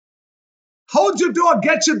hold your dog,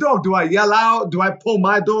 get your dog. Do I yell out? Do I pull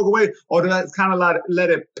my dog away? Or do I kind of let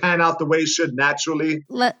it pan out the way it should naturally?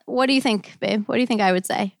 What do you think, babe? What do you think I would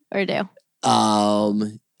say or do?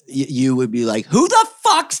 You would be like, who the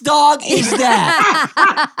fuck's dog is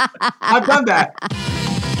that? I've done that.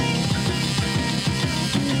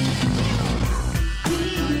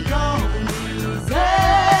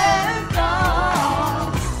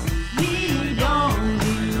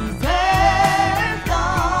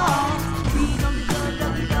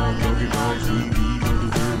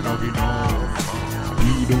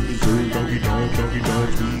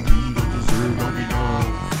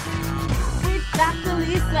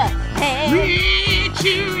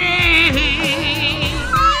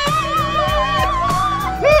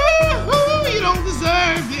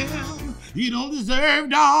 You don't deserve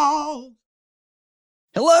dogs.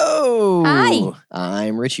 Hello. Hi.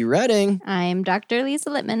 I'm Richie Redding. I'm Dr. Lisa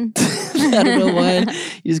Littman. I don't know why.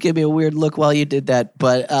 You just gave me a weird look while you did that.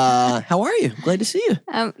 But how are you? Glad to see you.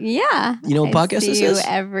 Yeah. You know what podcast this is? I see you is?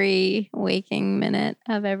 every waking minute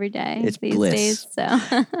of every day It's these bliss. days. So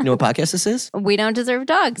You know what podcast this is? We Don't Deserve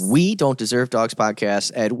Dogs. We Don't Deserve Dogs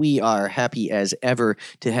podcast, and we are happy as ever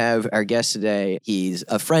to have our guest today. He's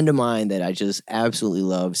a friend of mine that I just absolutely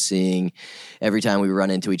love seeing every time we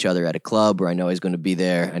run into each other at a club, where I know he's going to be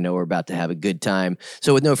there. I know we're about to have a good time.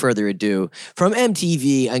 So with no further ado, from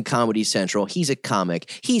MTV and Comedy Central, he's a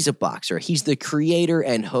comic, he's a boxer, he's the creator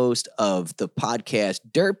and host of the podcast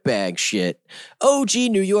Dirtbag Shit, OG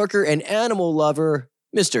New Yorker and animal lover,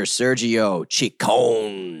 Mr. Sergio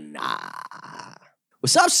Ciccone.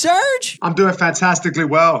 What's up, Serge? I'm doing fantastically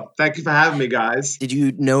well. Thank you for having me, guys. Did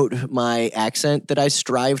you note my accent that I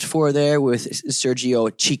strived for there with Sergio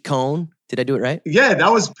Ciccone? Did I do it right? Yeah, that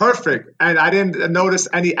was perfect. And I didn't notice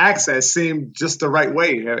any accent. It seemed just the right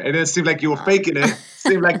way. It didn't seem like you were faking it. It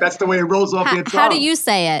seemed like that's the way it rolls off your tongue. How do you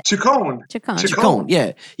say it? Ciccone. Ciccone,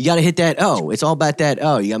 yeah. You got to hit that O. It's all about that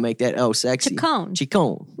O. You got to make that O sexy.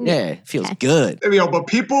 Ciccone. Yeah, feels good. But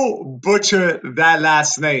people butcher that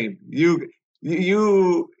last name. You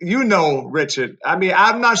know, Richard. I mean,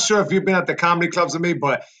 I'm not sure if you've been at the comedy clubs with me,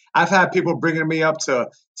 but I've had people bringing me up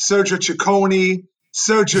to Sergio Ciccone,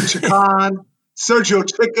 Sergio Chicken, Sergio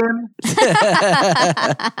Chicken.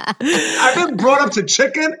 I've been brought up to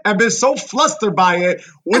chicken and been so flustered by it.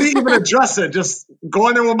 Wouldn't even address it. Just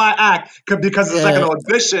going in with my act because it's like an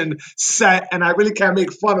audition set, and I really can't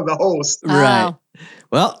make fun of the host. Right.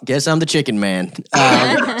 Well, guess I'm the chicken man.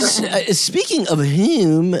 Speaking of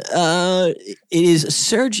him, it is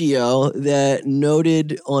Sergio that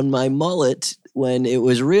noted on my mullet when it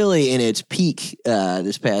was really in its peak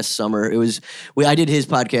this past summer. I did his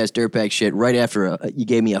podcast Dirtbag Shit right after you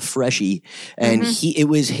gave me a freshie, and it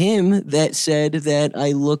was him that said that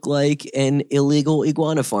I look like an illegal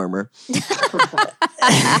iguana farmer.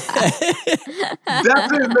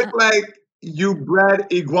 Definitely look like you bred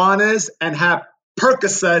iguanas and have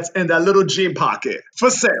Percocets in that little jean pocket for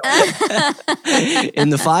sale. In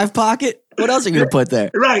the 5 pocket? What else are you going to put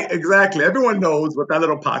there? Right, exactly. Everyone knows what that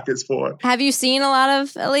little pocket's for. Have you seen a lot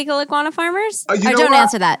of illegal iguana farmers? Don't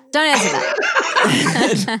answer that. Don't answer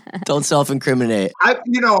that. Don't self-incriminate.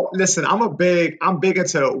 Listen, I'm big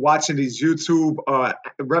into watching these YouTube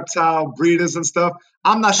reptile breeders and stuff.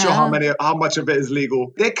 I'm not sure how much of it is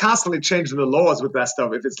legal. They're constantly changing the laws with that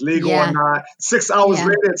stuff, if it's legal or not. 6 hours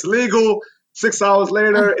later, it's legal. 6 hours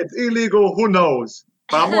later, it's illegal. Who knows?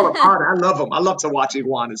 But I'm all about it. I love them. I love to watch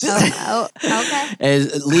iguanas. Okay.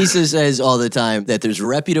 As Lisa says all the time, that there's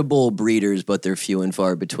reputable breeders, but they're few and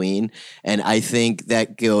far between. And I think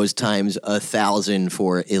that goes times 1,000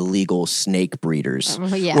 for illegal snake breeders,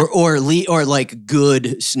 or like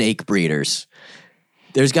good snake breeders.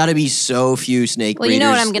 There's got to be so few snake breeders. Well, you know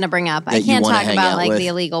what I'm going to bring up. I can't talk about with the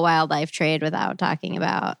illegal wildlife trade without talking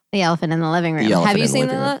about The Elephant in the Living Room. Have you seen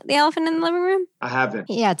the Elephant in the Living Room? I haven't.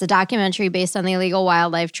 Yeah, it's a documentary based on the illegal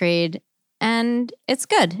wildlife trade, and it's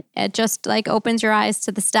good. It just opens your eyes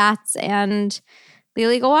to the stats and the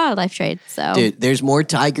illegal wildlife trade. So, dude, there's more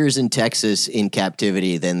tigers in Texas in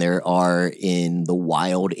captivity than there are in the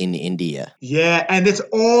wild in India. Yeah, and it's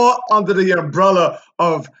all under the umbrella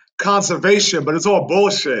of conservation, but it's all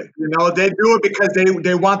bullshit. They do it because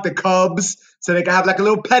they want the cubs so they can have like a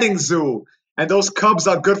little petting zoo. And those cubs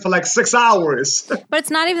are good for like 6 hours. But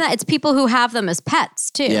it's not even that. It's people who have them as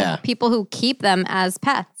pets too. Yeah. People who keep them as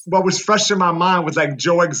pets. What was fresh in my mind was like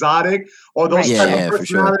Joe Exotic or those type of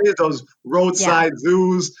personalities, those roadside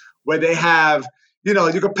zoos where they have, you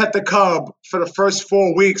can pet the cub for the first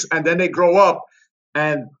 4 weeks and then they grow up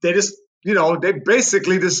and they just, they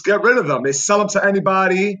basically just get rid of them. They sell them to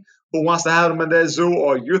anybody who wants to have them in their zoo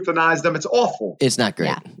or euthanize them. It's awful. It's not great.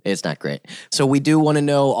 Yeah. It's not great. So we do want to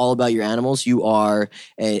know all about your animals. You are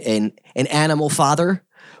an animal father.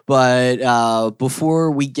 But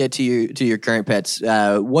before we get to your current pets,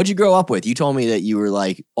 what'd you grow up with? You told me that you were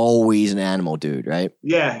like always an animal dude, right?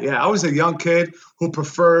 Yeah. I was a young kid who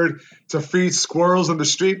preferred to feed squirrels in the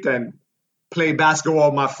street than play basketball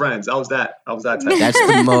with my friends. I was that type. That's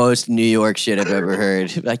the most New York shit I've ever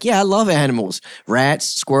heard. Like, yeah, I love animals. Rats,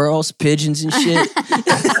 squirrels, pigeons and shit.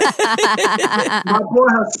 My boy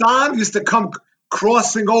Hassan used to come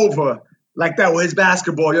crossing over like that with his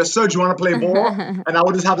basketball. Yo, sir, do you want to play ball? And I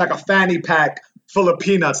would just have like a fanny pack full of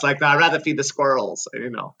peanuts. Like, I'd rather feed the squirrels,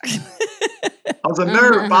 I was a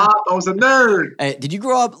nerd, Bob. I was a nerd. Hey, did you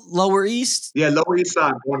grow up Lower East? Yeah, Lower East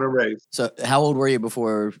Side, born and raised. So how old were you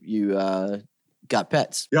before you got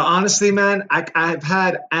pets? Yo, honestly, man, I've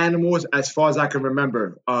had animals as far as I can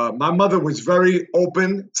remember. My mother was very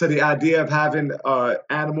open to the idea of having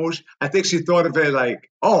animals. I think she thought of it like,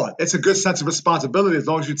 oh, it's a good sense of responsibility as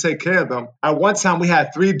long as you take care of them. At one time, we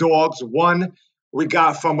had 3 dogs. One we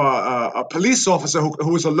got from a police officer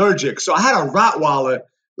who was allergic. So I had a Rottweiler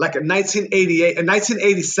like in 1988 and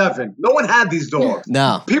 1987. No one had these dogs.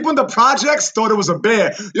 No. People in the projects thought it was a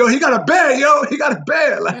bear. Yo, he got a bear, yo. He got a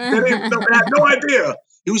bear. Like, they had no idea.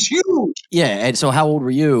 It was huge. Yeah, and so how old were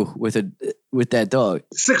you with that dog?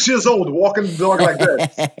 6 years old, walking the dog like this.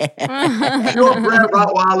 Purebred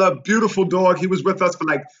Rottweiler, beautiful dog. He was with us for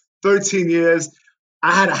like 13 years.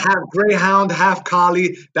 I had a half greyhound, half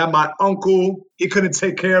collie that my uncle, he couldn't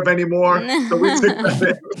take care of anymore. So we took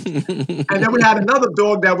that in. And then we had another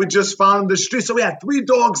dog that we just found in the street. So we had 3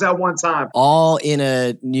 dogs at one time. All in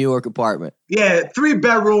a New York apartment. Yeah,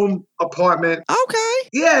 3-bedroom apartment. Okay.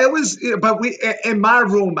 Yeah, it was, but in my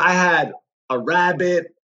room, I had a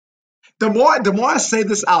rabbit. The more I say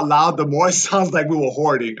this out loud, the more it sounds like we were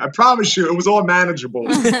hoarding. I promise you, it was all manageable.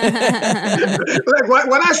 Like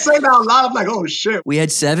when I say it out loud, I'm like, oh shit. We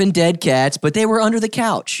had 7 dead cats, but they were under the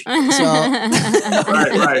couch. So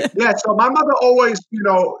right. Yeah. So my mother always,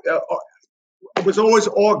 it was always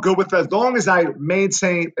all good with us as long as I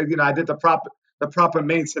maintained. I did the proper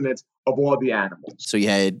maintenance of all the animals. So you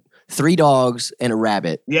had 3 dogs and a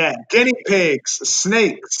rabbit. Yeah, guinea pigs,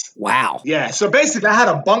 snakes. Wow. Yeah, so basically I had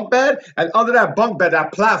a bunk bed, and under that bunk bed,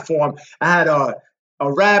 that platform, I had a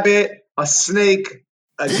rabbit, a snake,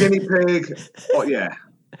 a guinea pig. Oh, yeah,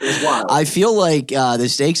 it was wild. I feel like the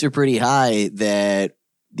stakes are pretty high that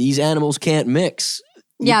these animals can't mix.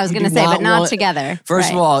 Yeah, I was going to say, but not together.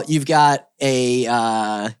 First of all, you've got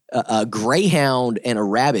a greyhound and a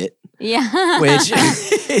rabbit. Yeah. Which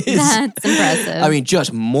is, that's impressive. I mean,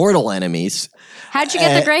 just mortal enemies. How'd you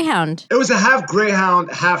get the greyhound? It was a half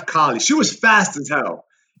greyhound, half collie. She was fast as hell.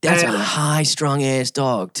 That's a high-strung ass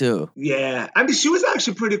dog, too. Yeah. I mean, she was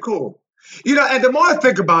actually pretty cool. And the more I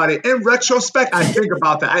think about it, in retrospect, I think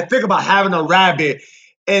about that. I think about having a rabbit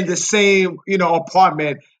in the same,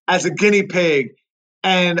 apartment as a guinea pig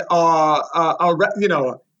and,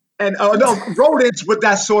 rodents with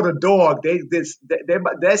that sort of dog,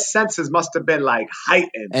 their senses must have been like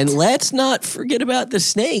heightened. And let's not forget about the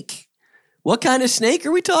snake. What kind of snake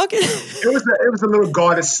are we talking? It was a little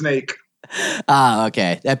garter snake. Ah,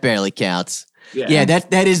 okay, that barely counts. Yeah,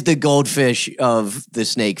 that is the goldfish of the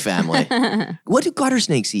snake family. What do garter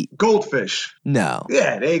snakes eat? Goldfish. No.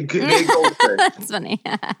 Yeah, they eat goldfish. That's funny.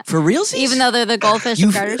 For realsies? Even though they're the goldfish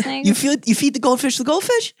of garter snakes? You feed the goldfish the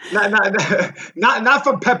goldfish? Not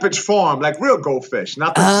from Pepperidge Farm, like real goldfish.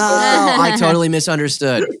 I totally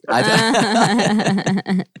misunderstood.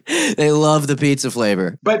 They love the pizza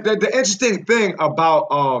flavor. But the interesting thing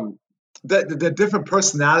about the different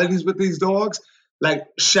personalities with these dogs, like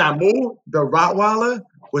Shamu, the Rottweiler,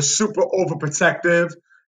 was super overprotective,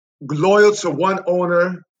 loyal to one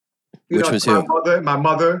owner. Which was who? My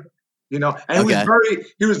mother. And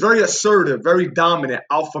he was very assertive, very dominant,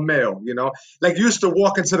 alpha male. Like he used to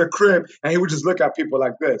walk into the crib and he would just look at people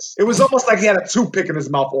like this. It was almost like he had a toothpick in his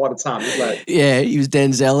mouth all the time. He was like, yeah, he was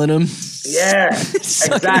Denzel in him. Yeah,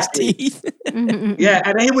 exactly. Yeah,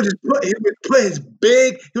 and then he would put his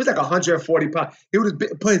big. He was like 140 pounds. He would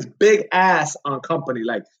put his big ass on company,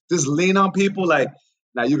 like just lean on people, like.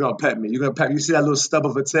 Now you're gonna pet me. You're gonna pet me. You see that little stub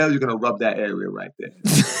of a tail? You're gonna rub that area right there.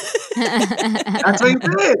 That's what he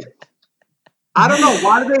did. I don't know.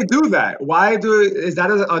 Why do they do that? Is that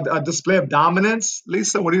a display of dominance?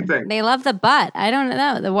 Lisa, what do you think? They love the butt. I don't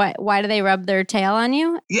know. Why do they rub their tail on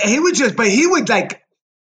you? Yeah, he would like,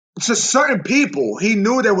 to certain people, he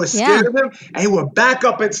knew they were scared of him, and he would back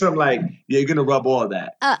up into them like, yeah, you're going to rub all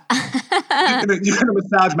that. You're going to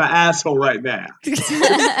massage my asshole right now.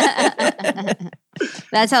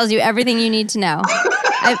 That tells you everything you need to know.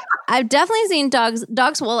 I've definitely seen dogs.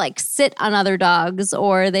 Dogs will like sit on other dogs,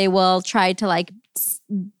 or they will try to like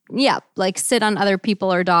sit on other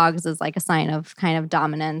people or dogs as like a sign of kind of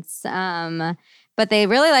dominance. But they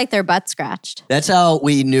really like their butt scratched. That's how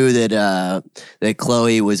we knew that that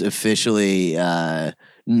Chloe was officially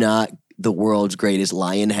not the world's greatest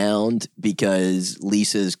lion hound, because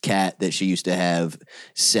Lisa's cat that she used to have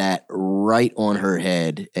sat right on her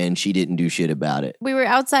head and she didn't do shit about it. We were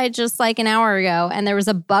outside just like an hour ago and there was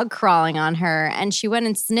a bug crawling on her and she went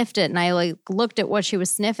and sniffed it, and I like looked at what she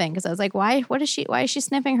was sniffing because I was like, why is she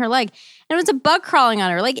sniffing her leg? And it was a bug crawling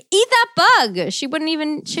on her. Like, eat that bug. She didn't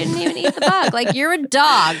even eat the bug. Like, you're a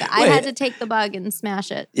dog. I had to take the bug and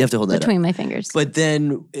smash it. You have to hold that between my fingers. But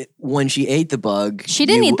then when she ate the bug, she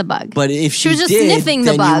didn't eat the bug. But if she was just did, sniffing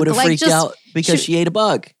the then bug, you would have freaked out because she ate a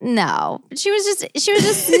bug. No, she was just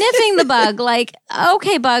sniffing the bug. Like,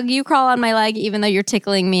 okay, bug, you crawl on my leg, even though you're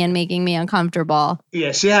tickling me and making me uncomfortable.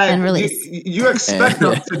 Yeah, she had. And release. You expect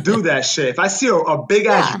them to do that shit. If I see a big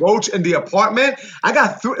ass roach in the apartment, I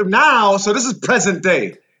got now. So this is present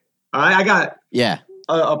day. All right, I got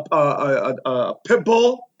a pit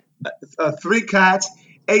bull, 3 cats,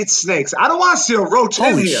 8 snakes. I don't want to see a roach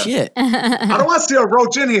in here. Shit. I don't want to see a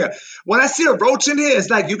roach in here. When I see a roach in here,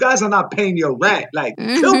 it's like, you guys are not paying your rent. Like,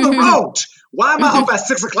 kill the roach. Why am I up at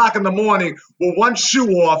 6 o'clock in the morning with one shoe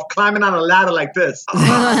off, climbing on a ladder like this?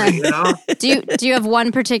 You know? Do you have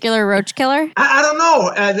one particular roach killer? I don't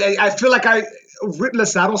know. And I feel like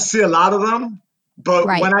listen, I don't see a lot of them. But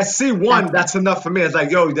when I see one, that's enough for me. It's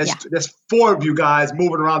like, yo, there's 4 of you guys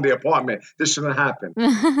moving around the apartment. This shouldn't happen.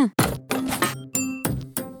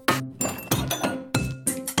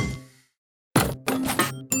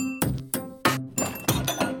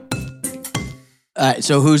 All right,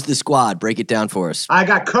 so who's the squad? Break it down for us. I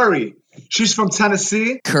got Curry. She's from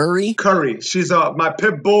Tennessee. Curry? She's my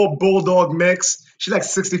pit bull bulldog mix. She's like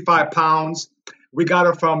 65 pounds. We got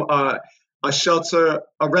her from a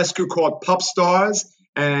rescue called Pup Stars.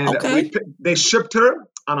 And they shipped her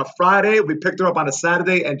on a Friday. We picked her up on a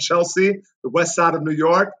Saturday in Chelsea, the west side of New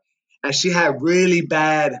York. And she had really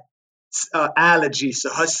bad allergies.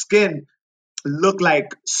 So her skin looked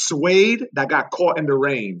like suede that got caught in the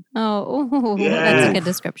rain. Oh, that's a good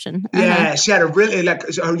description. Yeah, she had a really, you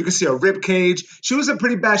can see a rib cage. She was in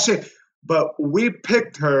pretty bad shape. But we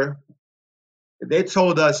picked her. They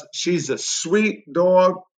told us she's a sweet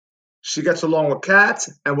dog. She gets along with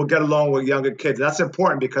cats and will get along with younger kids. That's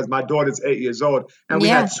important because my daughter's 8 years old and we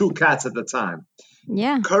had 2 cats at the time.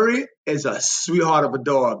 Yeah. Curry is a sweetheart of a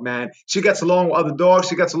dog, man. She gets along with other dogs.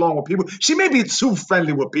 She gets along with people. She may be too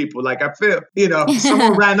friendly with people. Like, I feel,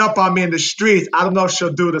 someone ran up on me in the streets. I don't know if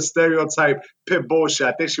she'll do the stereotype pit bull shit.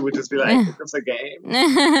 I think she would just be like, it's a game.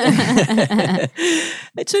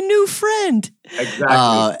 It's a new friend.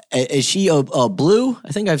 Exactly. Is she a blue?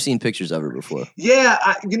 I think I've seen pictures of her before. Yeah,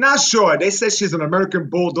 you're not sure. They said she's an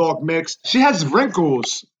American Bulldog mix. She has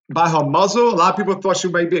wrinkles by her muzzle. A lot of people thought she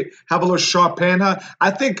might have a little sharp pain in her.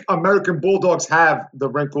 I think American Bulldogs have the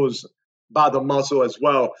wrinkles by the muzzle as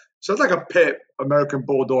well. So it's like a pit American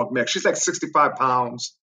Bulldog mix. She's like 65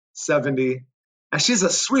 pounds, 70. And she's a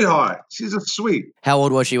sweetheart. She's a sweet. How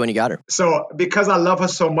old was she when you got her? So because I love her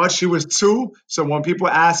so much, she was 2. So when people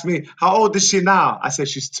ask me, how old is she now? I say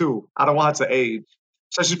she's 2. I don't want her to age.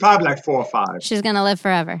 So she's probably like 4 or 5. She's going to live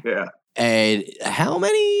forever. Yeah. And how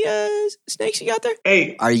many snakes you got there?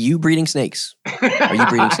 8. Are you breeding snakes? Are you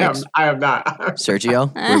breeding snakes? I am not.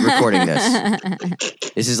 Sergio, we're recording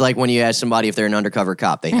this. This is like when you ask somebody if they're an undercover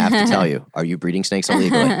cop. They have to tell you, are you breeding snakes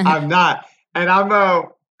illegally? I'm not. And I'm,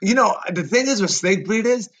 the thing is with snake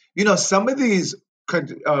breeders, some of these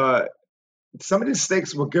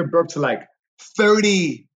snakes will give birth to like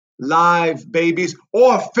 30 live babies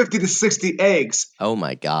or 50 to 60 eggs. Oh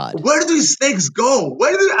my God. Where do these snakes go?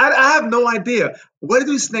 I have no idea. Where do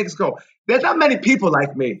these snakes go? There's not many people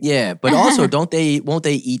like me. Yeah, but also won't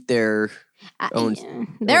they eat their own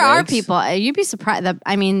there are eggs? people. You'd be surprised that,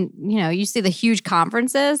 you see the huge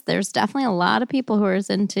conferences. There's definitely a lot of people who are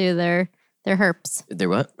into their herps. They're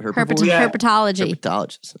what? Herpetology.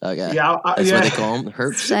 Herpetologists. Okay. Yeah, That's what they call them,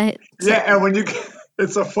 herps. Yeah, and when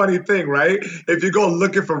it's a funny thing, right? If you go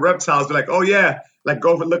looking for reptiles, be like, oh yeah, like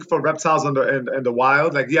go look for reptiles in the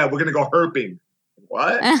wild. Like, yeah, we're gonna go herping.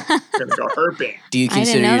 What? We're gonna go herping. Do you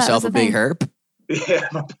consider yourself a big herp? Yeah,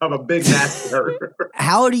 I'm a big nasty herp.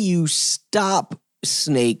 How do you stop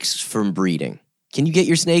snakes from breeding? Can you get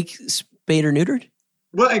your snake spayed or neutered?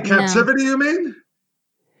 Well, in captivity, you mean?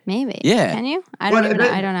 Maybe. Yeah. Can you? I don't know.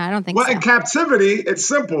 I don't think so. Well, in captivity, it's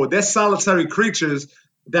simple. They're solitary creatures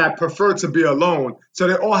that prefer to be alone. So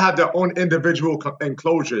they all have their own individual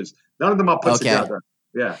enclosures. None of them are put together.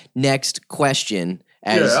 Yeah. Next question.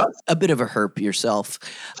 as Yeah. a bit of a herp yourself,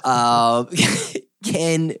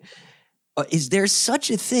 is there such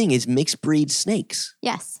a thing as mixed breed snakes?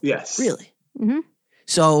 Yes. Yes. Really? hmm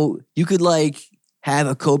So you could like have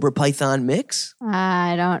a cobra python mix?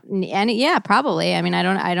 I don't. Yeah, probably. I mean, I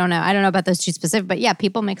don't know. I don't know about those two specific, but yeah,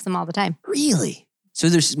 people mix them all the time. Really? So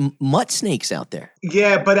there's mutt snakes out there.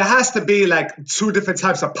 Yeah, but it has to be like two different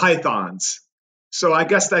types of pythons. So I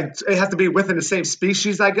guess like it has to be within the same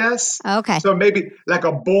species, I guess. Okay. So maybe like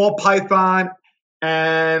a ball python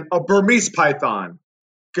and a Burmese python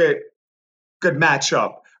could match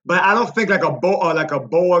up. But I don't think like a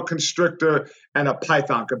boa constrictor and a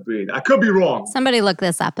python could breed. I could be wrong. Somebody look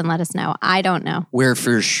this up and let us know. I don't know. We're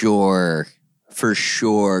for sure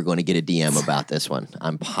going to get a DM about this one.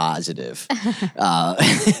 I'm positive.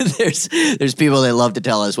 There's people that love to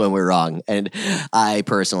tell us when we're wrong, and I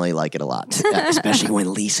personally like it a lot, especially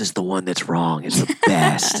when Lisa's the one that's wrong. It's the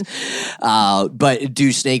best. But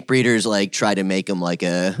do snake breeders like try to make them like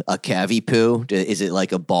a cavipoo? Is it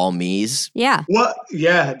like a Balmese? Yeah. Well,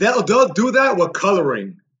 yeah, they'll do that with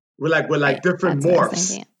coloring, with different That's what I was morphs.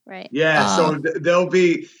 thinking. Right. Yeah, so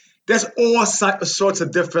there's all sorts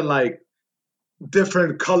of different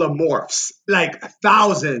color morphs, like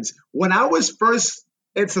thousands. When I was first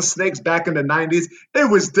into snakes back in the 90s, it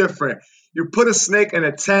was different. You put a snake in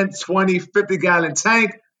a 10, 20, 50-gallon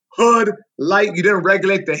tank, hood, light, you didn't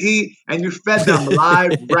regulate the heat, and you fed them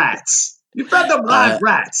live rats. You fed them live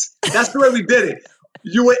rats. That's the way we did it.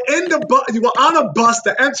 You were you were on a bus,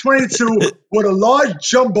 the M22, with a large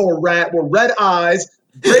jumbo rat with red eyes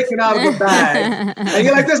breaking out of a bag. And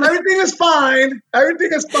you're like this, everything is fine. Everything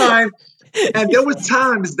is fine. And there was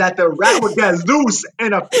times that the rat would get loose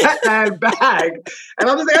in a Petland bag. And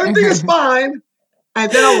I'm just like, everything is fine.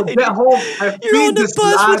 And then I would get home and You're feed on the this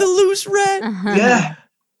bus live. with a loose rat. Yeah.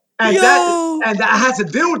 And Yo. I had to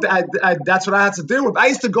deal with that. That's what I had to deal with. I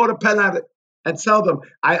used to go to Petland and tell them,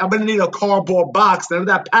 I'm going to need a cardboard box. None of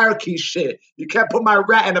that parakeet shit. You can't put my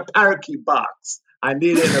rat in a parakeet box. I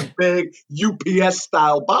needed a big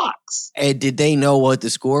UPS-style box. And did they know what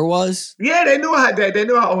the score was? Yeah, they knew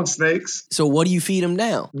I owned snakes. So what do you feed them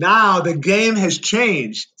now? Now the game has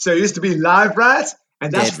changed. So it used to be live rats,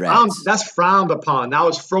 and Dead rats. that's frowned upon. Now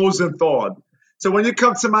it's frozen thawed. So when you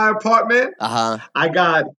come to my apartment, I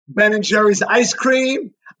got Ben and Jerry's ice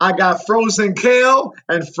cream, I got frozen kale,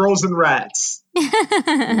 and frozen rats.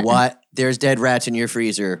 What? There's dead rats in your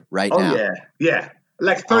freezer right now. Oh yeah.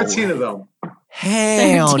 Like 13 of them.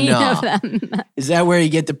 Hell 13 no. of them. Is that where you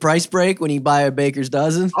get the price break when you buy a baker's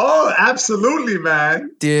dozen? Oh, absolutely, man.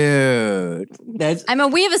 Dude. That's I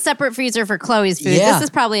mean, we have a separate freezer for Chloe's food. Yeah. This is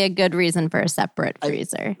probably a good reason for a separate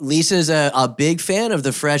freezer. Lisa's a big fan of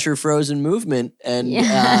the Fresher Frozen movement and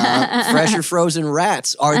Fresher Frozen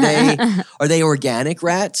rats. Are they organic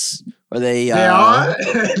rats? Are they They are.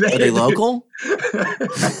 Are they local?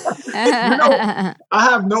 I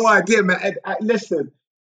have no idea, man. Listen,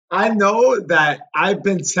 I know that I've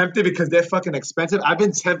been tempted because they're fucking expensive. I've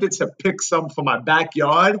been tempted to pick some for my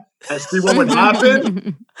backyard and see what would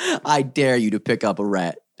happen. I dare you to pick up a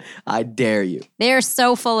rat. I dare you. They are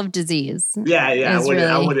so full of disease. Yeah, I It's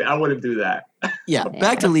wouldn't do that. Yeah,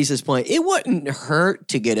 back to Lisa's point. It wouldn't hurt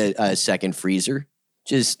to get a second freezer.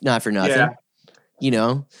 Just not for nothing. Yeah. You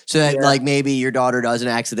know, so that like maybe your daughter doesn't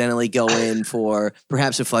accidentally go in for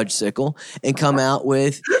perhaps a fudgesicle and come out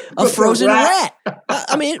with a frozen rat.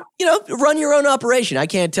 I mean, you know, run your own operation. I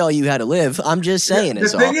can't tell you how to live. I'm just saying The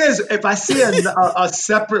thing is, if I see a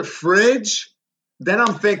separate fridge, then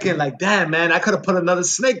I'm thinking like, damn, man, I could have put another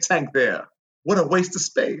snake tank there. What a waste of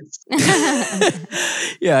space.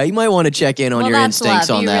 Yeah, you might want to check in on your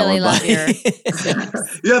instincts on that one. Love your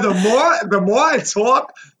Yeah, the more I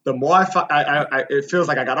talk, the more I it feels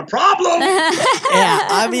like I got a problem Yeah,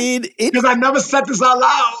 I mean, because I never said this out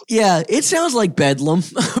loud. yeah, it sounds like bedlam.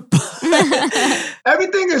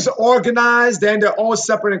 Everything is organized. They're in their own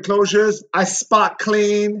separate enclosures. I spot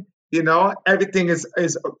clean. You know, everything is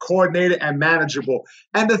coordinated and manageable.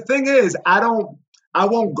 And the thing is, I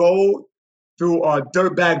won't go through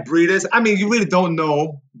dirtbag breeders. I mean, you really don't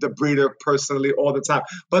know the breeder personally all the time,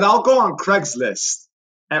 but I'll go on Craigslist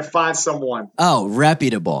and find someone. Oh,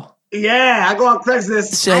 reputable. Yeah, I go on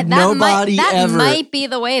Craigslist. Said that nobody ever. That might be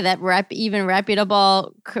the way that even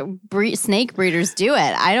reputable snake breeders do it.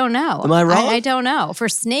 I don't know. Am I wrong? I don't know. For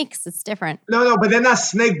snakes, it's different. No, but they're not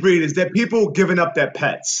snake breeders. They're people giving up their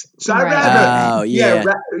pets. So I'd Right. rather, Oh, yeah.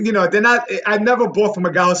 you know, they're not. I never bought from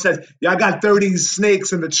a guy who says, "Yeah, I got 30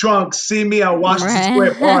 snakes in the trunk. See me on Washington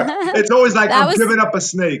Right. Square Park." It's always like That I'm was- giving up a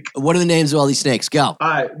snake. What are the names of all these snakes? Go. All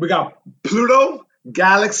right, we got Pluto,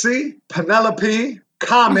 Galaxy, Penelope,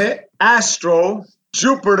 Comet, Astro,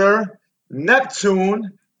 Jupiter,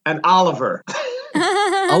 Neptune, and Oliver.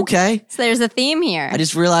 Okay. So there's a theme here. I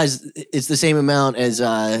just realized it's the same amount as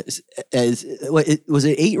what was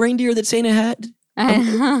it 8 reindeer that Santa had?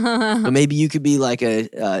 But maybe you could be like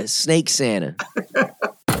a snake Santa.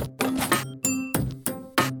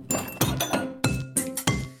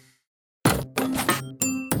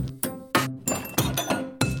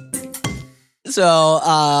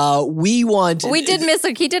 So we want. We did miss.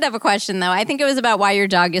 He did have a question though. I think it was about why your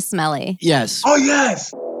dog is smelly. Yes. Oh,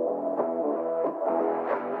 yes.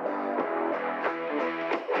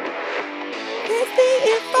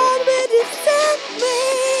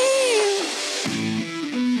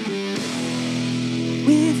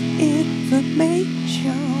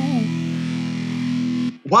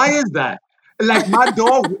 Why is that? Like my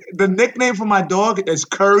dog, the nickname for my dog is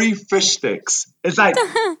Curry Fish Sticks. It's like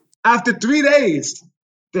after 3 days,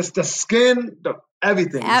 just the skin,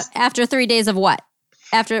 everything. After 3 days of what?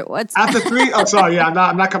 After what's? After 3, oh sorry, yeah,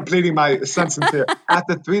 I'm not completing my sentence here.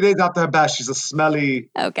 After 3 days after her bath, she's a smelly.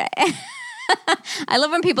 Okay. I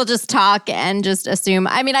love when people just talk and just assume.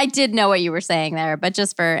 I mean, I did know what you were saying there, but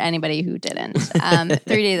just for anybody who didn't. 3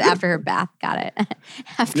 days after her bath, got it.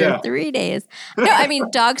 After 3 days. No, I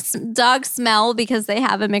mean, dogs smell because they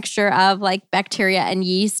have a mixture of like bacteria and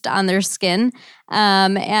yeast on their skin.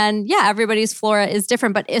 And yeah, everybody's flora is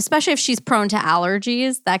different, but especially if she's prone to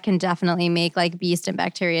allergies, that can definitely make like yeast and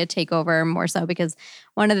bacteria take over more so, because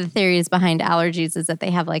one of the theories behind allergies is that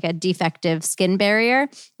they have like a defective skin barrier,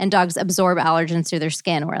 and dogs absorb allergens through their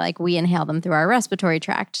skin, where like we inhale them through our respiratory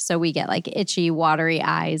tract. So we get like itchy, watery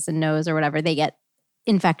eyes and nose or whatever. They get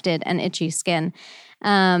infected and itchy skin.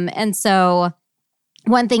 And so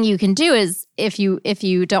one thing you can do is if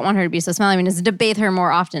you don't want her to be so smelly, is to bathe her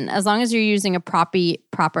more often. As long as you're using a proppy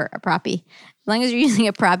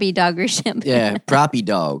dogger shampoo. Yeah, proppy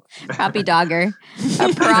dog. Proppy dogger.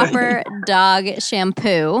 A proper dog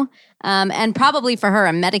shampoo. And probably for her,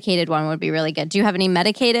 a medicated one would be really good. Do you have any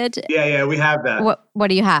medicated? Yeah, we have that. What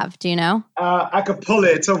do you have? Do you know? I could pull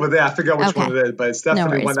it. It's over there. I forget which one it is, but it's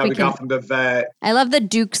definitely one that we got from the vet. I love the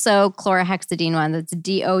Duxo chlorhexidine one. That's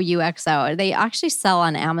DOUXO. They actually sell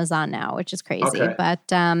on Amazon now, which is crazy. Okay. But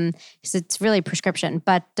it's really prescription.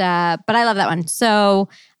 But I love that one. So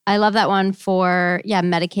I love that one for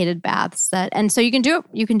medicated baths. And so you can do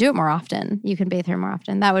it more often. You can bathe her more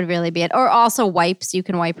often. That would really be it. Or also wipes. You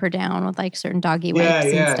can wipe her down with like certain doggy wipes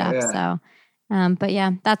and stuff. Yeah. So, but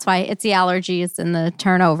yeah, that's why it's the allergies and the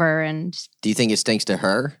turnover. And do you think it stinks to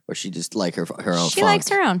her, or she just like her own? She likes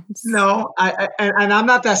her own. No, and I'm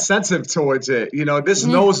not that sensitive towards it. You know, this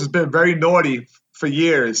nose has been very naughty for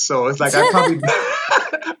years, so it's like I probably.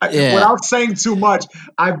 Without saying too much,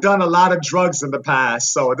 I've done a lot of drugs in the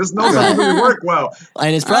past, so this nose doesn't really work well.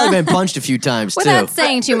 And it's probably been punched a few times, too. Without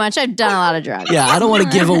saying too much, I've done a lot of drugs. Yeah, I don't want to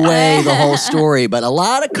give away the whole story, but a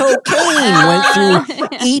lot of cocaine went through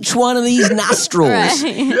each one of these nostrils.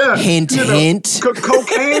 Right. Yeah, hint, hint.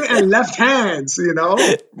 Cocaine and left hands, you know?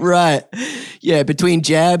 Right. Yeah, between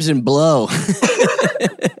jabs and blow.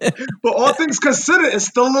 But all things considered, it's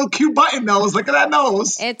still a little cute button nose. Look at that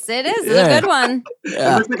nose. It is. It's a good one.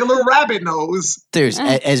 Yeah. It looks like a little rabbit nose. There's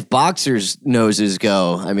as boxers' noses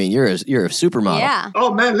go. I mean, you're a supermodel. Yeah.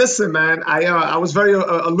 Oh man, listen, man. I was very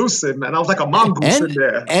elusive, man. I was like a mongoose in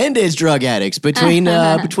there. And as drug addicts, between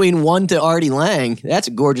one to Artie Lang, that's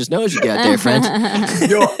a gorgeous nose you got there, friend.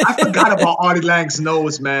 Yo, I forgot about Artie Lang's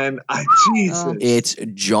nose, man. Jesus. It's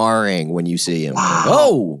jarring when you see him. Wow.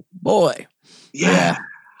 Oh boy. Yeah.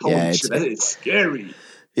 Yeah, shit, that is scary.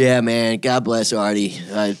 Yeah, man. God bless Artie.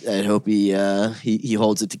 I hope he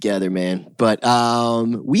holds it together, man. But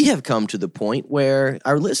we have come to the point where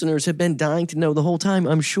our listeners have been dying to know the whole time,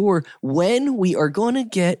 I'm sure, when we are going to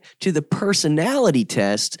get to the personality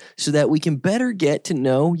test so that we can better get to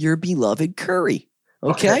know your beloved Curry.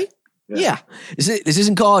 Okay? Yeah. This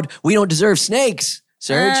isn't called We Don't Deserve Snakes,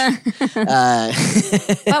 Serge.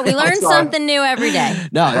 But we learn something new every day.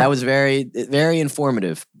 No, that was very, very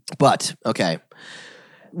informative. But, okay.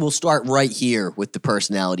 We'll start right here with the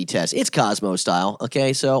personality test. It's Cosmo style,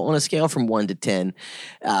 okay? So on a scale from 1 to 10,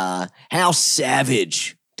 how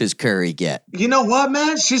savage does Curry get? You know what,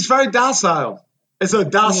 man? She's very docile. Is it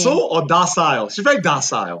docile or docile? She's very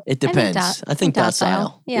docile. It depends. I think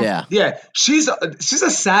docile. Yeah. Yeah. She's a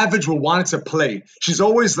savage with wanting to play. She's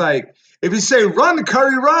always like, if you say, run,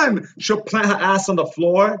 Curry, run, she'll plant her ass on the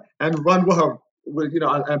floor and run with her,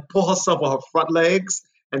 and pull herself with her front legs.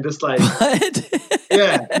 and just like, What?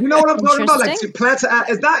 yeah, you know what I'm talking about? Like she Interesting. plants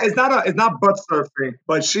it's not butt surfing,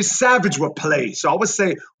 but she's savage with play. So I would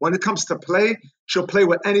say when it comes to play, she'll play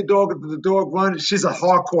with any dog that the dog runs. She's a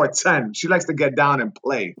hardcore 10. She likes to get down and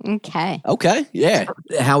play. Okay. Okay, yeah.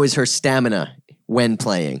 How is her stamina when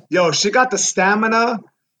playing? Yo, she got the stamina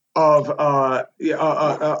of a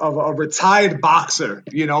retired boxer.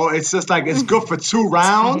 You know, it's just like it's good for 2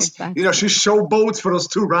 rounds. boxer. You know, she showboats for those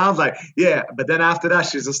 2 rounds. Like, yeah, but then after that,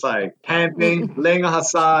 she's just like panting, laying on her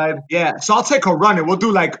side. Yeah, so I'll take her running. We'll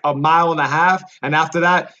do like a mile and a half, and after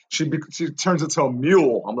that, she turns into a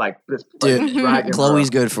mule. I'm like, this Dude, dragging Chloe's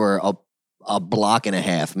her. good for a block and a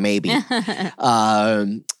half, maybe.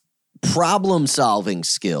 Problem solving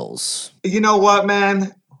skills. You know what,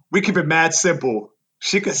 man? We keep it mad simple.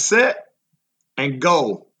 She could sit and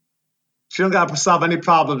go. She don't got to solve any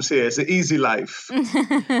problems here. It's an easy life.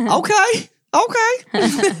 Okay.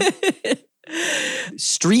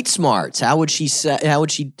 Street smarts. How would she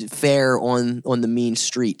fare on the mean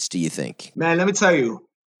streets, do you think? Man, let me tell you,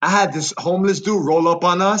 I had this homeless dude roll up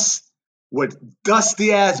on us with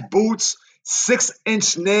dusty ass boots,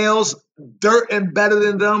 6-inch nails, dirt embedded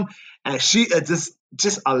in them, and she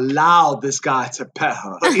just allowed this guy to pet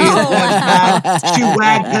her. Her ears went back, she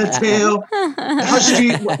wagged her tail.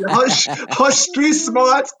 Her street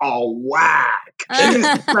smarts are whack. She needs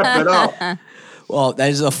to step it up. Well, that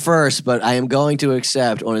is a first, but I am going to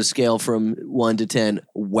accept on a scale from 1 to 10,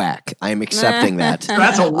 whack. I am accepting that.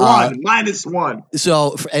 That's a 1, -1.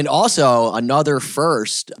 So, and also another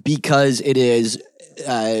first, because it is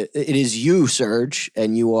you, Serge,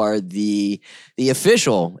 and you are the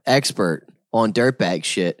official expert on dirtbag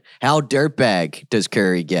shit. How dirtbag does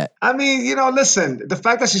Curry get? I mean, you know, listen, the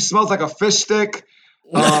fact that she smells like a fish stick.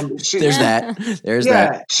 There's that. There's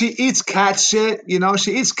Yeah, that. she eats cat shit, you know,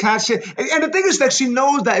 she eats cat shit. And the thing is that she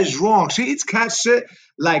knows that is wrong. She eats cat shit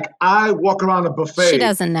like I walk around a buffet. She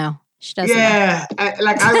doesn't know. She doesn't know. Yeah,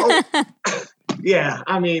 yeah,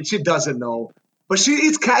 I mean, she doesn't know. But she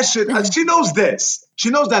eats cat shit. She knows this. She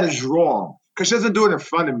knows that is wrong because she doesn't do it in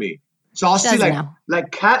front of me. So I'll She see doesn't know.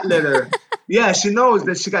 like cat litter. Yeah, she knows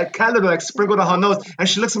that she got cat litter like sprinkled on her nose. And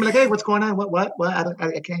she looks at me like, hey, what's going on? What?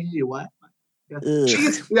 I can't hear you. What? Yeah. She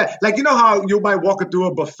eats, like you know how you might walk through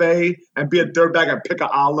a buffet and be a dirtbag and pick an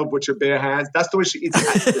olive with your bare hands? That's the way she eats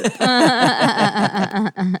cat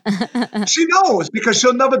shit. She knows because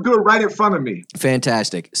she'll never do it right in front of me.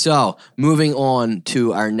 Fantastic. So, moving on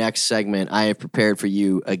to our next segment, I have prepared for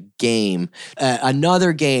you a game,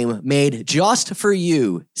 another game made just for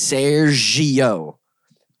you, Sergio.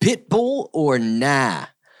 Pitbull or nah?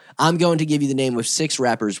 I'm going to give you the name of 6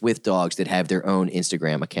 rappers with dogs that have their own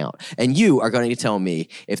Instagram account. And you are going to tell me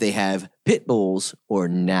if they have pit bulls or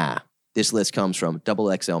nah. This list comes from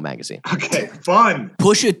XXL Magazine. Okay, fun.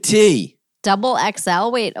 Pusha T. Double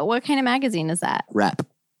XL? Wait, what kind of magazine is that? Rap.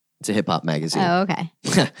 It's a hip-hop magazine. Oh, okay.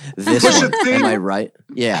 This Pusha one, T? am I right?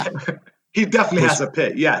 Yeah. He definitely has a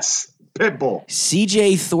pit. Yes. Pitbull.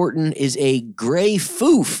 CJ Thornton is a gray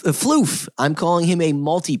floof. I'm calling him a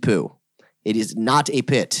multi-poo. It is not a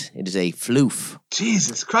pit. It is a floof.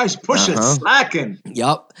 Jesus Christ, Pusha slacking.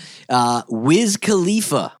 Yup. Wiz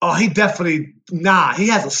Khalifa. Oh, he definitely, he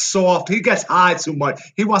has a soft, he gets high too much.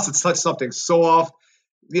 He wants to touch something soft,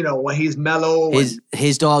 you know, when he's mellow.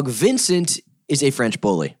 His dog Vincent is a French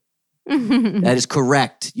bully. That is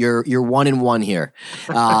correct. You're 1-1 here.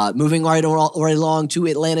 Moving right along to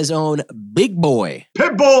Atlanta's own Big Boy.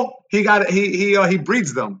 Pitbull, he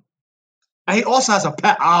breeds them. And he also has a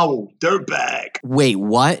pet owl, dirtbag. Wait,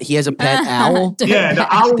 what? He has a pet owl? Yeah, the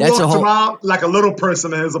owl That's walks around like a little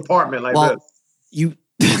person in his apartment like this. You.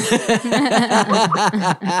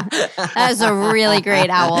 That is a really great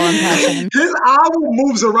owl impression. His owl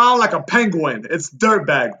moves around like a penguin. It's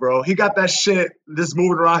dirtbag, bro. He got that shit just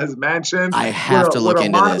moving around his mansion. I have to look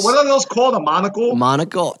into this. What are those called? A monocle?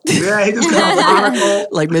 Monocle? Yeah, he just got a monocle.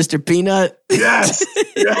 Like Mr. Peanut? Yes.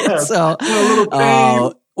 Yes. So, a little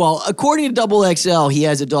pain. Well, according to XXL, he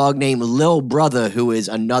has a dog named Lil Brother, who is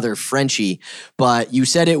another Frenchie. But you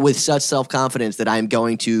said it with such self-confidence that I'm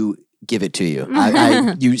going to give it to you.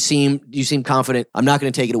 You seem confident. I'm not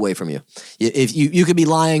going to take it away from you. If you could be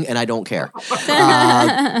lying, and I don't care.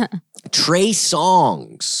 Trey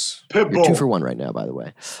Songz. Pitbull. You're 2 for 1 right now, by the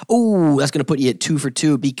way. Oh, that's going to put you at 2 for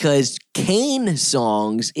 2 because Kane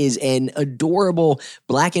Songz is an adorable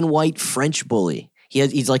black and white French bully.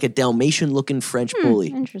 He's like a Dalmatian-looking French bully.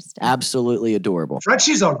 Interesting. Absolutely adorable.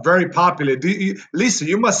 Frenchies are very popular. Lisa,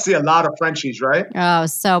 you must see a lot of Frenchies, right? Oh,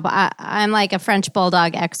 so I'm like a French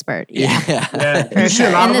bulldog expert. Yeah. Yeah. For You see a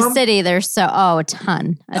sure. lot In of the them? city, there's a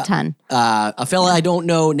ton. A fella I don't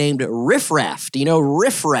know named Riff Raff. Do you know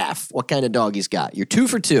Riff Raff? What kind of dog he's got? You're 2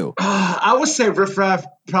 for 2. I would say Riff Raff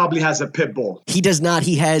probably has a pit bull. He does not.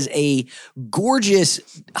 He has a gorgeous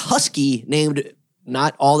husky named,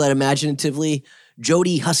 not all that imaginatively,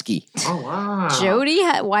 Jody Husky. Oh, wow. Jody?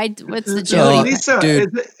 What's the So, Jody? Lisa,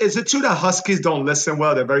 dude. is it true that Huskies don't listen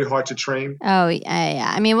well? They're very hard to train. Oh,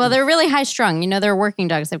 yeah. I mean, well, they're really high strung. They're working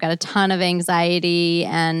dogs. They've got a ton of anxiety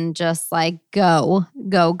and just like go.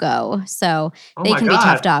 So Oh they my can be God.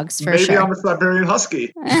 tough dogs for Maybe sure. I'm a Siberian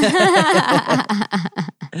Husky.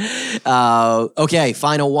 Okay,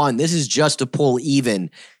 final one. This is just to pull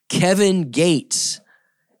even. Kevin Gates.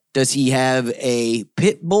 Does he have a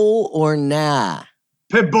pit bull or nah?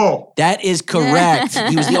 Pit bull. That is correct.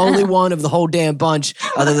 He was the only one of the whole damn bunch,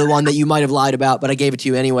 other than the one that you might have lied about, but I gave it to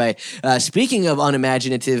you anyway. Speaking of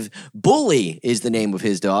unimaginative, Bully is the name of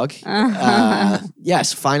his dog.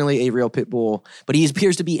 Yes, finally a real pit bull, but he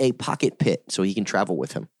appears to be a pocket pit, so he can travel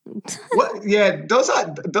with him. What? Yeah, those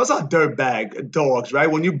are dirtbag dogs,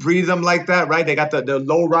 right? When you breed them like that, right? They got the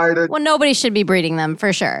low rider. Well, nobody should be breeding them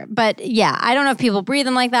for sure. But yeah, I don't know if people breed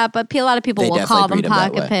them like that, but a lot of people They will call them definitely breed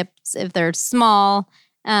 'em that pocket pips if they're small.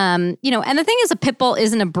 And the thing is, a pit bull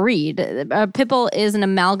isn't a breed. A pit bull is an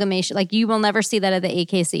amalgamation. Like, you will never see that at the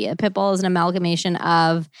AKC. A pit bull is an amalgamation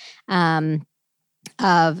of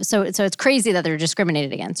so it's crazy that they're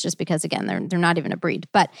discriminated against just because, again, they're not even a breed,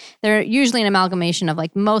 but they're usually an amalgamation of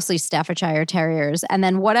like mostly Staffordshire Terriers and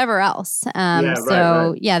then whatever else.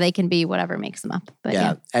 Right. Yeah, they can be whatever makes them up. But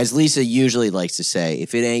yeah. As Lisa usually likes to say,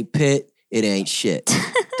 if it ain't pit, it ain't shit.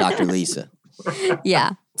 Dr. Lisa.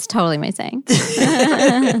 Yeah, it's totally my saying.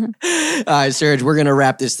 All right, Serge, we're going to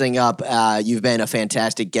wrap this thing up. You've been a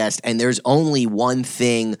fantastic guest, and there's only one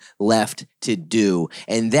thing left to do,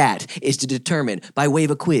 and that is to determine, by way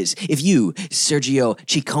of a quiz, if you, Sergio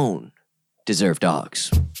Chicon, deserve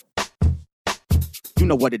dogs. You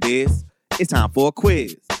know what it is. It's time for a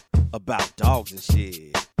quiz about dogs and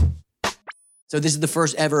shit. So this is the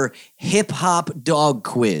first ever hip hop dog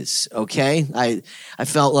quiz. Okay, I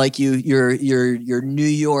felt like your New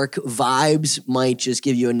York vibes might just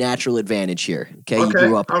give you a natural advantage here. Okay, you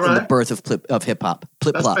grew up in the birth of hip hop,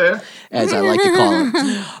 flip flop, as I like to call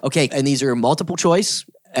it. Okay, and these are multiple choice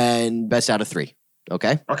and best out of 3.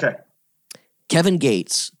 Okay. Okay. Kevin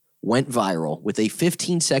Gates went viral with a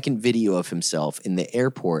 15-second video of himself in the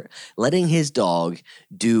airport letting his dog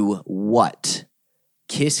do what?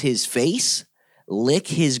 Kiss his face? Lick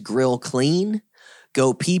his grill clean,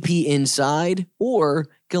 go pee-pee inside, or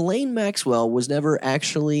Ghislaine Maxwell was never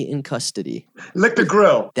actually in custody? Lick the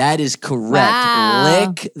grill. That is correct. Wow.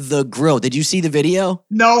 Lick the grill. Did you see the video?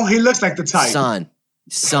 No, he looks like the type.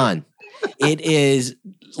 Son. It is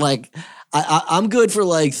like, I'm good for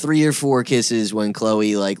like 3 or 4 kisses when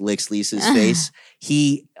Chloe like licks Lisa's face.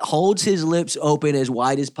 He holds his lips open as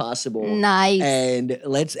wide as possible. Nice. And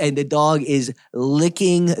the dog is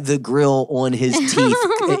licking the grill on his teeth.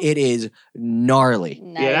 It is gnarly.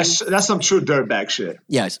 Nice. Yeah, that's some true dirtbag shit.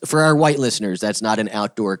 Yes, for our white listeners, that's not an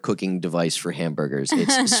outdoor cooking device for hamburgers.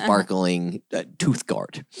 It's sparkling tooth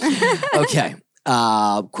guard. Okay.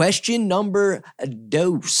 Question number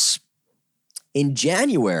 2. In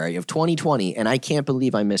January of 2020, and I can't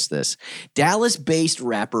believe I missed this, Dallas-based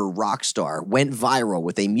rapper Rockstar went viral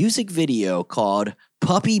with a music video called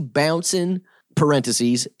Puppy Bouncin',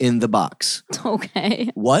 parentheses, in the box.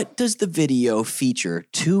 Okay. What does the video feature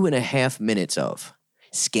 2.5 minutes of?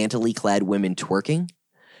 Scantily clad women twerking?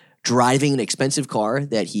 Driving an expensive car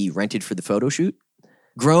that he rented for the photo shoot?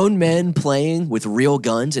 Grown men playing with real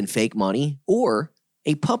guns and fake money? Or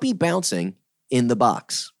a puppy bouncing in the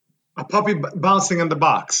box? A puppy bouncing in the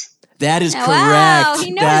box. That is correct. Wow, he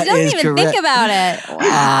knows. That He doesn't is even correct. think about it.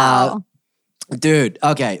 Wow. Dude,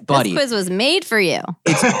 okay, buddy. This quiz was made for you.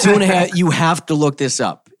 It's 2.5. You have to look this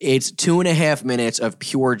up. It's 2.5 minutes of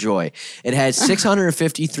pure joy. It has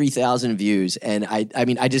 653,000 views, and I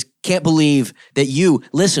mean, I just can't believe that you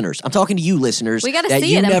listeners. I'm talking to you listeners. We gotta that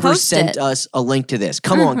see you it and never post sent it. us a link to this.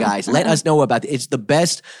 Come on, guys, let us know about it. It's the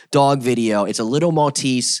best dog video. It's a little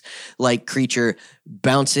Maltese like creature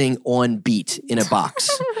bouncing on beat in a box.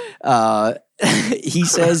 He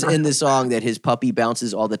says in the song that his puppy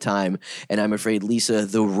bounces all the time, and I'm afraid Lisa,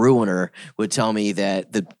 the ruiner, would tell me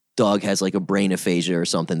that the dog has like a brain aphasia or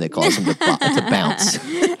something that causes him to bounce.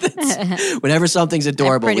 Whenever something's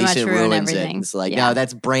adorable, pretty Lisa much ruin ruins everything. it. It's like, Yeah. no,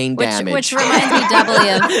 that's brain damage. Which reminds me doubly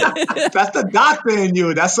of That's the doctor in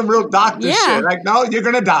you. That's some real doctor Yeah. shit. Like, no, you're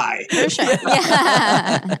gonna die. for sure.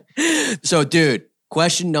 Yeah. So, dude,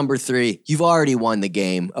 question number 3. You've already won the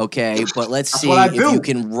game, okay? But let's That's see what I if do. you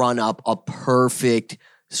can run up a perfect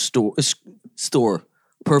store.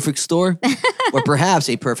 Perfect store? Or perhaps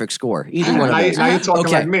a perfect score. Either one of Now, those. now you're talking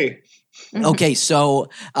Okay. like me. Okay, so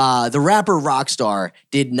the rapper Rockstar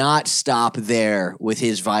did not stop there with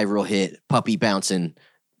his viral hit, Puppy Bouncin',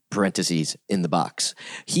 parentheses, in the box.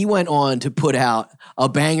 He went on to put out a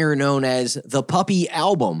banger known as the Puppy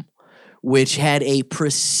Album, which had a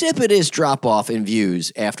precipitous drop-off in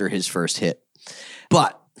views after his first hit.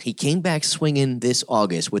 But he came back swinging this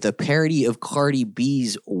August with a parody of Cardi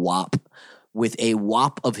B's WAP with a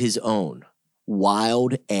WAP of his own,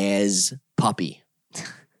 Wild as Puppy.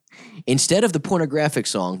 Instead of the pornographic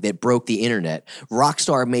song that broke the internet,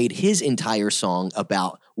 Rockstar made his entire song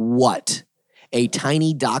about what? A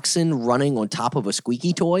tiny dachshund running on top of a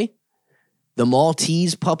squeaky toy? The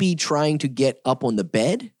Maltese puppy trying to get up on the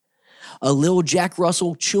bed? A little Jack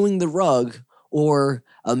Russell chewing the rug? Or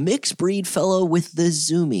a mixed breed fellow with the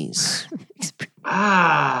zoomies?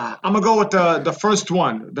 I'm gonna go with the first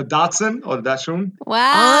one, the Dachshund or the Dachshund.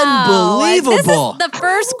 Wow. Unbelievable. This is the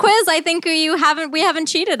first quiz I think we haven't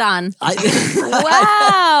cheated on. Wow.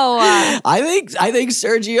 Wow. I think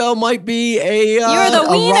Sergio might be a the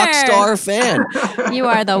wiener. Rockstar fan. You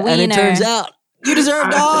are the wiener. And it turns out you deserve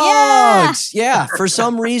dogs. Yeah. For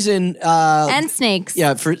some reason, and snakes.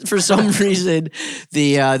 yeah, for some reason,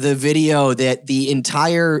 the video that the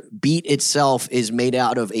entire beat itself is made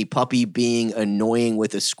out of a puppy being annoying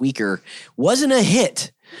with a squeaker wasn't a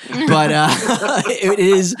hit. But it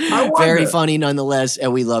is very funny nonetheless,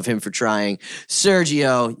 and we love him for trying.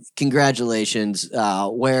 Sergio, congratulations.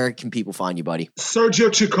 Where can people find you, buddy?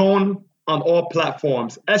 Sergio Chicon on all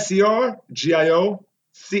platforms. SergioChicon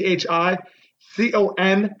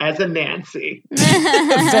as a Nancy.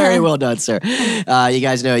 Very well done, sir. You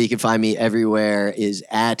guys know you can find me everywhere is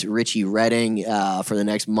at Richie Redding. For the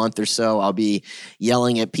next month or so, I'll be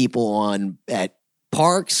yelling at people at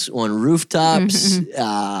parks, on rooftops,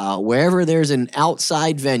 wherever there's an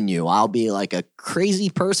outside venue. I'll be like a crazy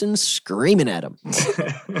person screaming at them.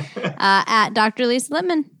 At Dr. Lisa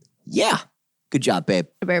Lippman. Yeah. Good job, babe.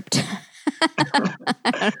 I burped.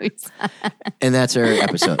 And that's our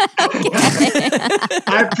episode.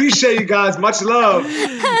 I appreciate you guys. Much love.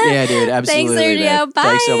 Yeah, dude. Absolutely. Thanks, Sergio. Man. Bye.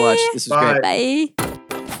 Thanks so much. This was Bye. great. Bye.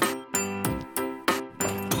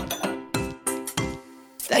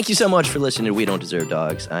 Thank you so much for listening to We Don't Deserve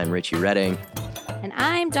Dogs. I'm Richie Redding. And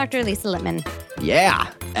I'm Dr. Lisa Lippman.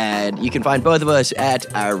 Yeah. And you can find both of us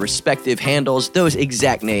at our respective handles, those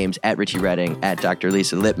exact names, at Richie Redding, at Dr.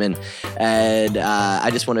 Lisa Lippman. And I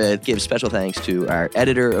just want to give special thanks to our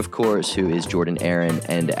editor, of course, who is Jordan Aaron,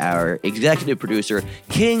 and our executive producer,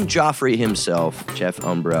 King Joffrey himself, Jeff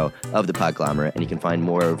Umbro of The Podglomerate. And you can find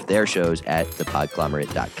more of their shows at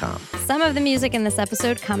thepodglomerate.com. Some of the music in this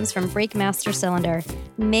episode comes from Breakmaster Cylinder.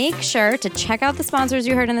 Make sure to check out the sponsors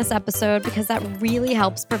you heard in this episode because that really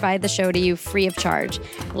helps provide the show to you free of charge.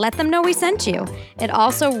 Let them know we sent you. It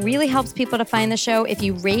also really helps people to find the show if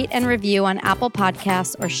you rate and review on Apple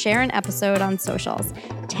Podcasts or share an episode on socials.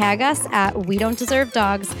 Tag us at We Don't Deserve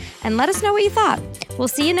Dogs and let us know what you thought. We'll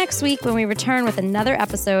see you next week when we return with another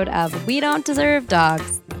episode of We Don't Deserve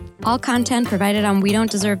Dogs. All content provided on We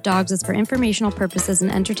Don't Deserve Dogs is for informational purposes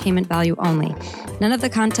and entertainment value only. None of the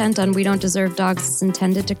content on We Don't Deserve Dogs is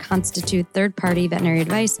intended to constitute third-party veterinary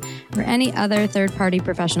advice or any other third-party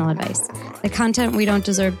professional advice. The content We Don't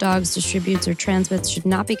Deserve Dogs distributes or transmits should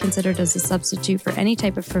not be considered as a substitute for any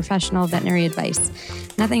type of professional veterinary advice.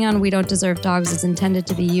 Nothing on We Don't Deserve Dogs is intended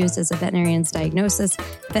to be used as a veterinarian's diagnosis,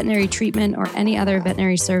 veterinary treatment, or any other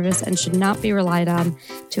veterinary service and should not be relied on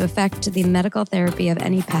to affect the medical therapy of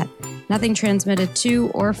any pet. Nothing transmitted to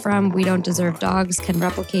or from We Don't Deserve Dogs can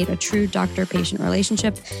replicate a true doctor-patient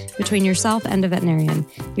relationship between yourself and a veterinarian.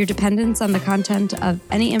 Your dependence on the content of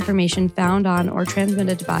any information found on or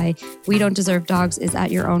transmitted by We Don't Deserve Dogs is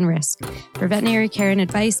at your own risk. For veterinary care and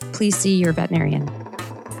advice, please see your veterinarian.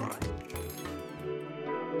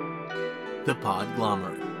 The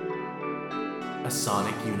Podglomerate, a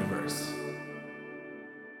sonic universe.